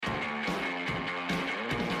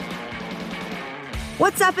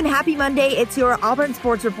What's up and happy Monday. It's your Auburn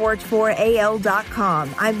Sports Report for AL.com.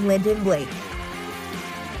 I'm Lyndon Blake.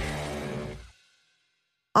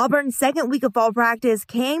 Auburn's second week of fall practice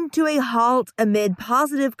came to a halt amid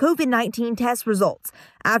positive COVID-19 test results.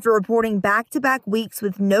 After reporting back-to-back weeks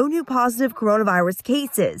with no new positive coronavirus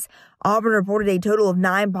cases, Auburn reported a total of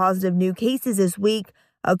 9 positive new cases this week,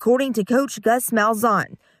 according to Coach Gus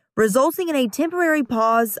Malzahn, resulting in a temporary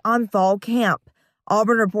pause on fall camp.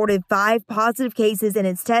 Auburn reported 5 positive cases in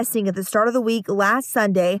its testing at the start of the week last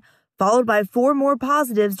Sunday, followed by 4 more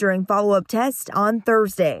positives during follow-up tests on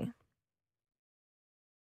Thursday.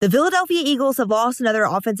 The Philadelphia Eagles have lost another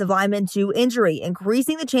offensive lineman to injury,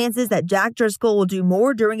 increasing the chances that Jack Driscoll will do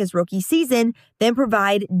more during his rookie season than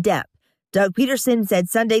provide depth. Doug Peterson said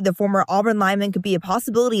Sunday the former Auburn lineman could be a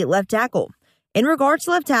possibility at left tackle. In regards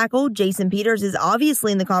to left tackle, Jason Peters is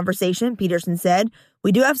obviously in the conversation, Peterson said.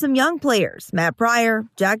 We do have some young players, Matt Pryor,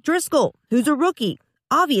 Jack Driscoll, who's a rookie,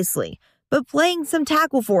 obviously, but playing some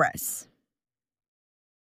tackle for us.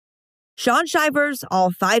 Shaun Shivers, all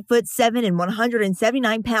 5'7" and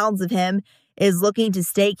 179 pounds of him, is looking to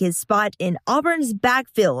stake his spot in Auburn's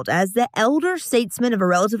backfield as the elder statesman of a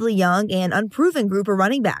relatively young and unproven group of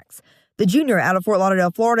running backs. The junior out of Fort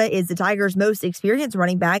Lauderdale, Florida, is the Tigers' most experienced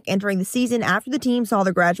running back entering the season after the team saw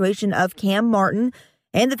the graduation of Cam Martin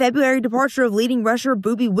and the February departure of leading rusher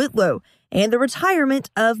Boobie Whitlow and the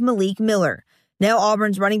retirement of Malik Miller. Now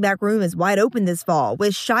Auburn's running back room is wide open this fall,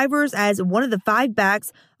 with Shivers as one of the 5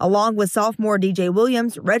 backs, along with sophomore DJ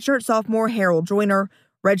Williams, redshirt sophomore Harold Joyner,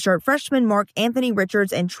 redshirt freshman Mark Anthony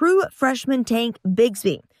Richards, and true freshman Tank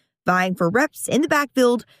Bigsby, vying for reps in the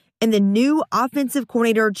backfield in the new offensive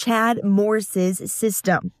coordinator Chad Morris's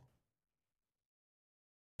system.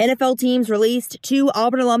 NFL teams released 2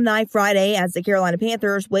 Auburn alumni Friday as the Carolina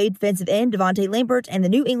Panthers waived defensive end Devontae Lambert and the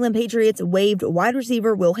New England Patriots waived wide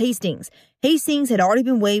receiver Will Hastings. Hastings had already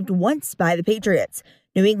been waived once by the Patriots.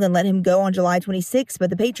 New England let him go on July 26,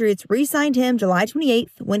 but the Patriots re-signed him July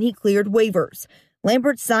 28th when he cleared waivers.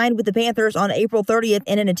 Lambert signed with the Panthers on April 30th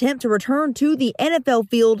in an attempt to return to the NFL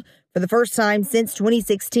field for the first time since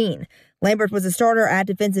 2016. Lambert was a starter at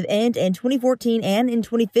defensive end in 2014 and in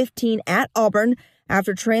 2015 at Auburn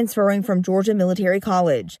after transferring from Georgia Military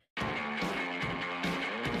College.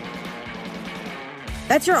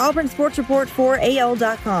 That's your Auburn Sports Report for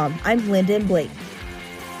AL.com. I'm Lyndon Blake.